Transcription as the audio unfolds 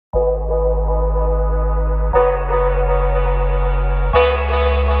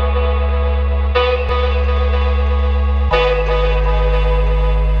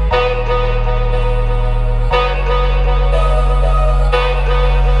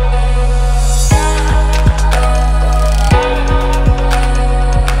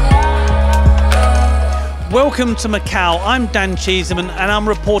Welcome to Macau. I'm Dan Cheeseman and I'm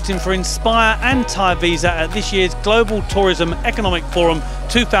reporting for Inspire and Thai Visa at this year's Global Tourism Economic Forum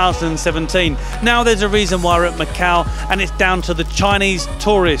 2017. Now there's a reason why we're at Macau, and it's down to the Chinese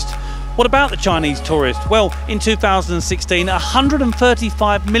tourist. What about the Chinese tourist? Well, in 2016,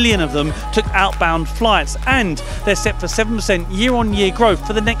 135 million of them took outbound flights, and they're set for 7% year-on-year growth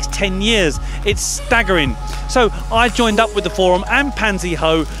for the next 10 years. It's staggering. So I joined up with the forum and Pansy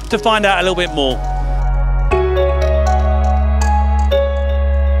Ho to find out a little bit more.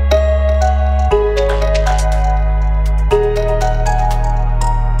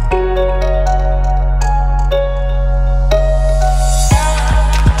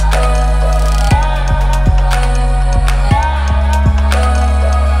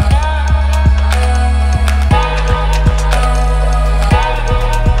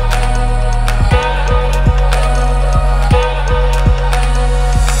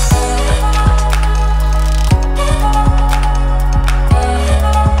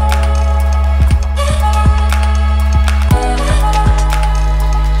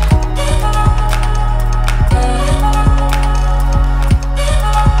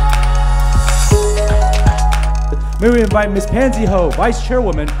 May we invite Ms. Pansy Ho, Vice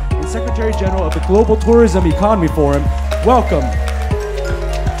Chairwoman and Secretary General of the Global Tourism Economy Forum. Welcome.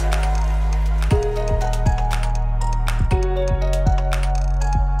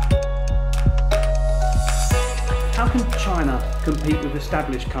 How can China compete with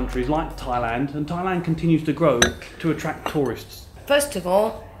established countries like Thailand, and Thailand continues to grow to attract tourists? First of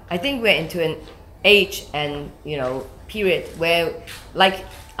all, I think we're into an age and period where, like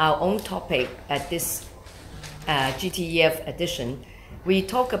our own topic at this GTEF edition, we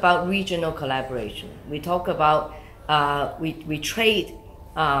talk about regional collaboration. We talk about we trade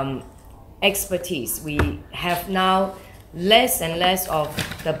expertise. We have now less and less of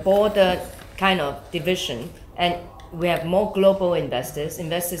the border kind of division, and we have more global investors.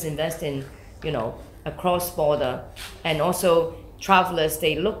 Investors invest in across border, and also travelers,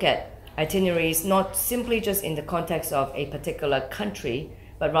 they look at itineraries not simply just in the context of a particular country,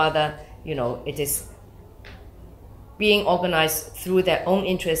 but rather it is being organized through their own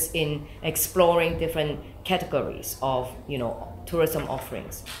interest in exploring different categories of tourism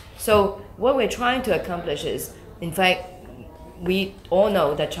offerings. So what we're trying to accomplish is, in fact, we all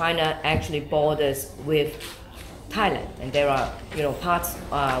know that China actually borders with Thailand, and there are parts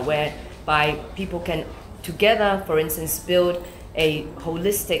whereby people can together, for instance, build a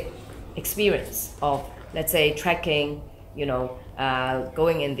holistic experience of, let's say, trekking,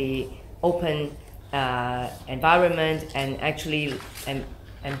 going in the open environment and actually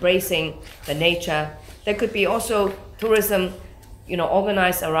embracing the nature. There could be also tourism,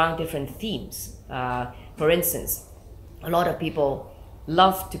 organized around different themes. For instance, a lot of people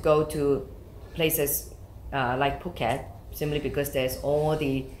love to go to places like Phuket, simply because there's all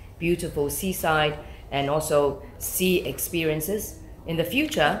the beautiful seaside and also sea experiences. In the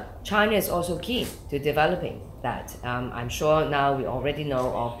future, China is also keen to developing that. I'm sure now we already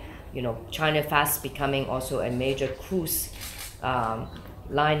know of China fast becoming also a major cruise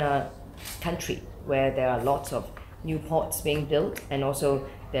liner country, where there are lots of new ports being built, and also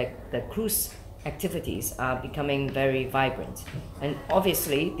the cruise activities are becoming very vibrant. And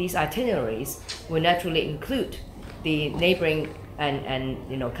obviously these itineraries will naturally include the neighboring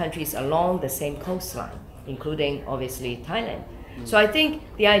and countries along the same coastline, including obviously Thailand. So I think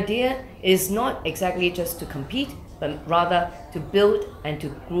the idea is not exactly just to compete, but rather to build and to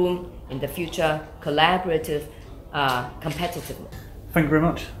groom in the future collaborative competitiveness. Thank you very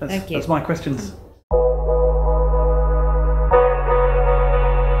much. Thank you. That's my questions.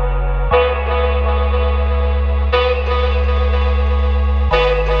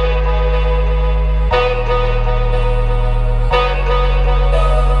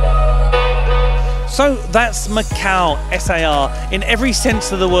 So that's Macau, SAR, in every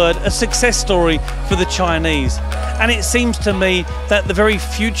sense of the word, a success story for the Chinese. And it seems to me that the very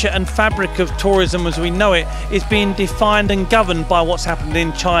future and fabric of tourism as we know it is being defined and governed by what's happened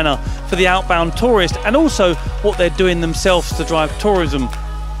in China for the outbound tourist, and also what they're doing themselves to drive tourism.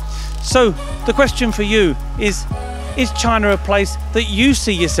 So the question for you is China a place that you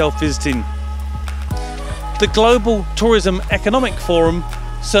see yourself visiting? The Global Tourism Economic Forum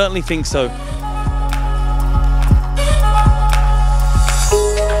certainly thinks so.